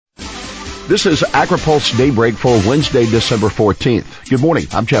This is Agri-Pulse Daybreak for Wednesday, December 14th. Good morning.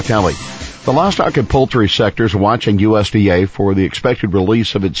 I'm Jeff Nalley. The livestock and poultry sectors are watching USDA for the expected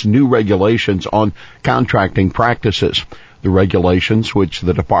release of its new regulations on contracting practices. The regulations, which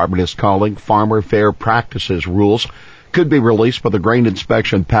the department is calling Farmer Fair Practices Rules, could be released by the Grain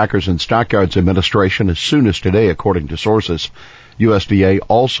Inspection, Packers, and Stockyards Administration as soon as today, according to sources. USDA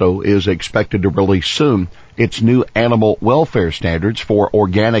also is expected to release soon its new animal welfare standards for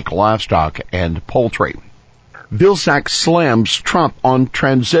organic livestock and poultry. Vilsack slams Trump on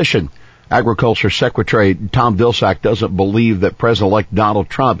transition. Agriculture Secretary Tom Vilsack doesn't believe that President-elect Donald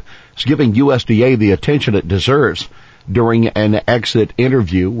Trump is giving USDA the attention it deserves. During an exit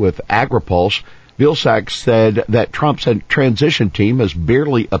interview with Agri-Pulse, Vilsack said that Trump's transition team has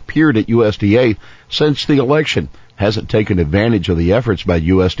barely appeared at USDA since the election, hasn't taken advantage of the efforts by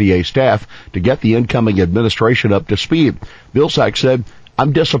USDA staff to get the incoming administration up to speed. Vilsack said,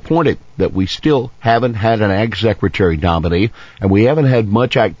 "I'm disappointed that we still haven't had an Ag Secretary nominee, and we haven't had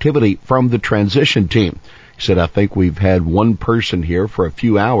much activity from the transition team." He said, "I think we've had one person here for a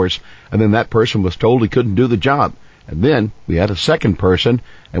few hours, and then that person was told he couldn't do the job. And then we had a second person,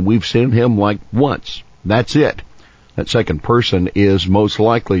 and we've seen him like once. That's it." That second person is most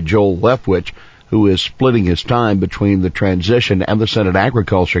likely Joel Leftwich, who is splitting his time between the transition and the Senate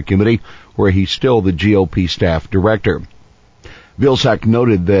Agriculture Committee, where he's still the GOP staff director. Vilsack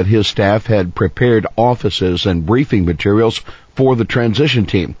noted that his staff had prepared offices and briefing materials for the transition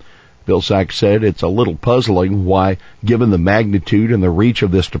team. Vilsack said it's a little puzzling why, given the magnitude and the reach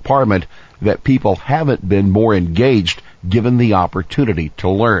of this department, that people haven't been more engaged given the opportunity to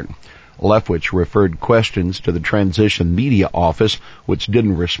learn. Leftwich referred questions to the transition media office, which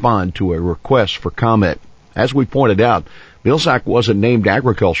didn't respond to a request for comment. As we pointed out, Vilsack wasn't named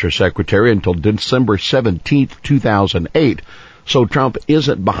Agriculture Secretary until December 17th, 2008, so Trump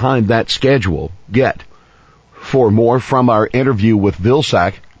isn't behind that schedule yet. For more from our interview with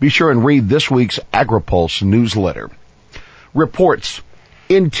Vilsack, be sure and read this week's Agri-Pulse newsletter. Reports.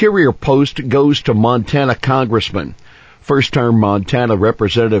 Interior post goes to Montana Congressman. First-term Montana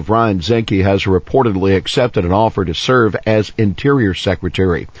Representative Ryan Zinke has reportedly accepted an offer to serve as Interior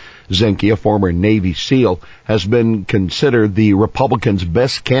Secretary. Zinke, a former Navy SEAL, has been considered the Republicans'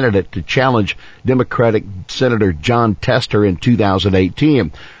 best candidate to challenge Democratic Senator Jon Tester in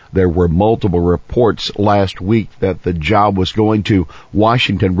 2018. There were multiple reports last week that the job was going to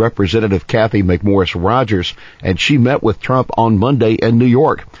Washington Representative Kathy McMorris Rodgers, and she met with Trump on Monday in New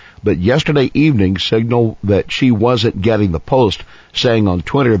York. But yesterday evening signaled that she wasn't getting the post, saying on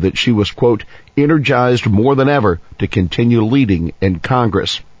Twitter that she was, quote, energized more than ever to continue leading in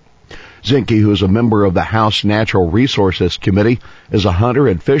Congress. Zinke, who is a member of the House Natural Resources Committee, is a hunter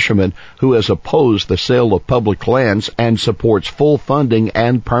and fisherman who has opposed the sale of public lands and supports full funding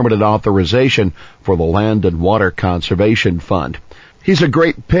and permanent authorization for the Land and Water Conservation Fund. He's a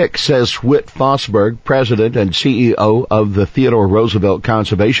great pick, says Whit Fosberg, president and CEO of the Theodore Roosevelt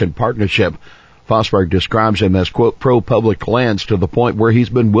Conservation Partnership. Fosberg describes him as, quote, pro-public lands to the point where he's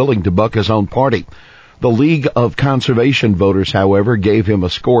been willing to buck his own party. The League of Conservation Voters, however, gave him a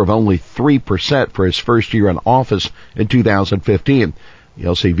score of only 3% for his first year in office in 2015. The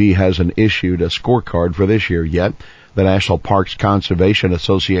LCV hasn't issued a scorecard for this year yet. The National Parks Conservation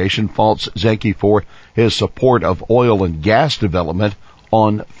Association faults Zinke for his support of oil and gas development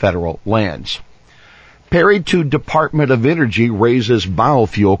on federal lands. Perry to Department of Energy raises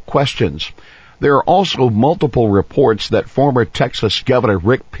biofuel questions. There are also multiple reports that former Texas Governor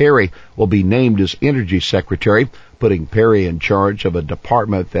Rick Perry will be named as Energy Secretary, putting Perry in charge of a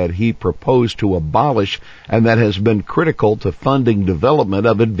department that he proposed to abolish and that has been critical to funding development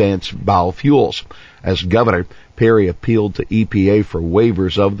of advanced biofuels. As governor, Perry appealed to EPA for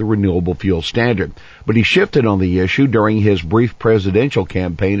waivers of the renewable fuel standard, but he shifted on the issue during his brief presidential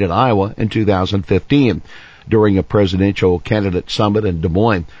campaign in Iowa in 2015. During a presidential candidate summit in Des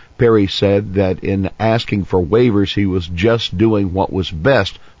Moines, Perry said that in asking for waivers, he was just doing what was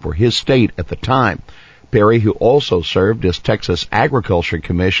best for his state at the time. Perry, who also served as Texas Agriculture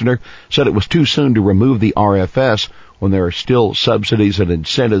Commissioner, said it was too soon to remove the RFS when there are still subsidies and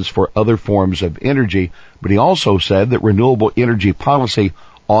incentives for other forms of energy, but he also said that renewable energy policy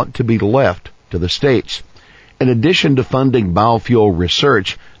ought to be left to the states. In addition to funding biofuel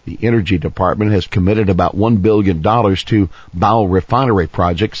research, the Energy Department has committed about $1 billion to biorefinery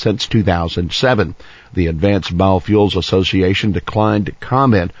projects since 2007. The Advanced Biofuels Association declined to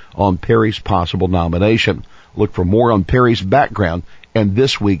comment on Perry's possible nomination. Look for more on Perry's background in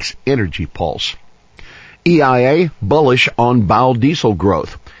this week's Energy Pulse. EIA bullish on biodiesel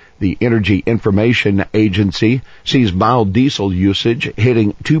growth. The Energy Information Agency sees biodiesel usage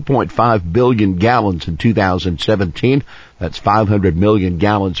hitting 2.5 billion gallons in 2017. That's 500 million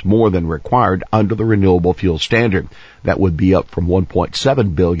gallons more than required under the renewable fuel standard. That would be up from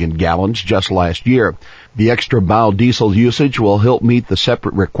 1.7 billion gallons just last year. The extra biodiesel usage will help meet the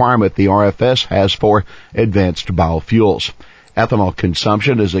separate requirement the RFS has for advanced biofuels. Ethanol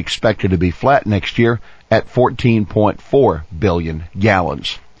consumption is expected to be flat next year at 14.4 billion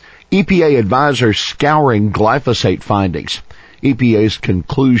gallons. EPA advisors scouring glyphosate findings. EPA's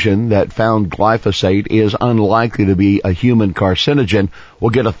conclusion that found glyphosate is unlikely to be a human carcinogen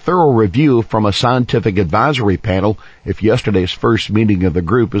will get a thorough review from a scientific advisory panel if yesterday's first meeting of the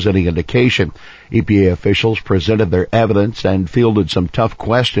group is any indication. EPA officials presented their evidence and fielded some tough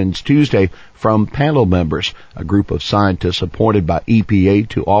questions Tuesday from panel members, a group of scientists appointed by EPA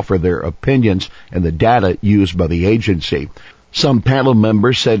to offer their opinions and the data used by the agency. Some panel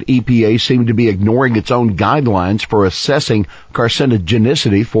members said EPA seemed to be ignoring its own guidelines for assessing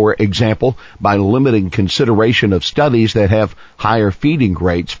carcinogenicity, for example, by limiting consideration of studies that have higher feeding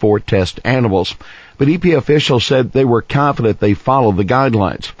rates for test animals. But EPA officials said they were confident they followed the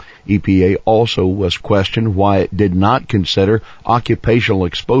guidelines. EPA also was questioned why it did not consider occupational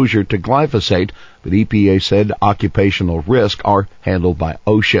exposure to glyphosate, but EPA said occupational risks are handled by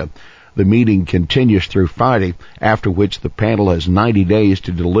OSHA. The meeting continues through Friday, after which the panel has 90 days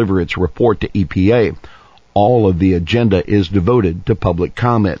to deliver its report to EPA. All of the agenda is devoted to public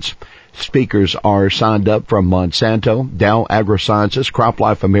comments. Speakers are signed up from Monsanto, Dow AgroSciences,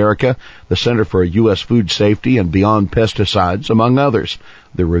 CropLife America, the Center for U.S. Food Safety, and Beyond Pesticides, among others.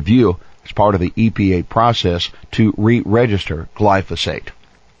 The review is part of the EPA process to re-register glyphosate.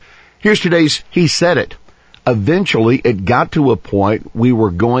 Here's today's He Said It. Eventually, it got to a point we were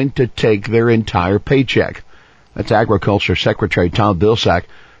going to take their entire paycheck. That's Agriculture Secretary Tom Vilsack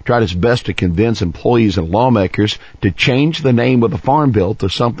tried his best to convince employees and lawmakers to change the name of the Farm Bill to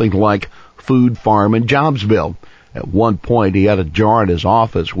something like Food, Farm, and Jobs Bill. At one point, he had a jar in his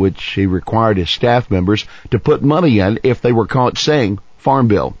office which he required his staff members to put money in if they were caught saying Farm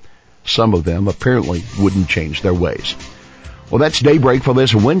Bill. Some of them apparently wouldn't change their ways. Well, that's Daybreak for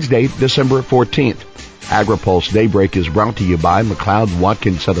this Wednesday, December 14th. Agri-Pulse Daybreak is brought to you by McLeod,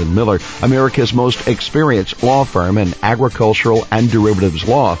 Watkins, Southern Miller, America's most experienced law firm in agricultural and derivatives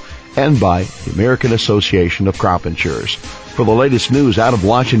law, and by the American Association of Crop Insurers. For the latest news out of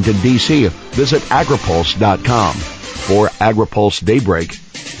Washington, D.C., visit agripulse.com. For Agri-Pulse Daybreak,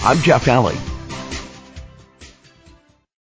 I'm Jeff Alley.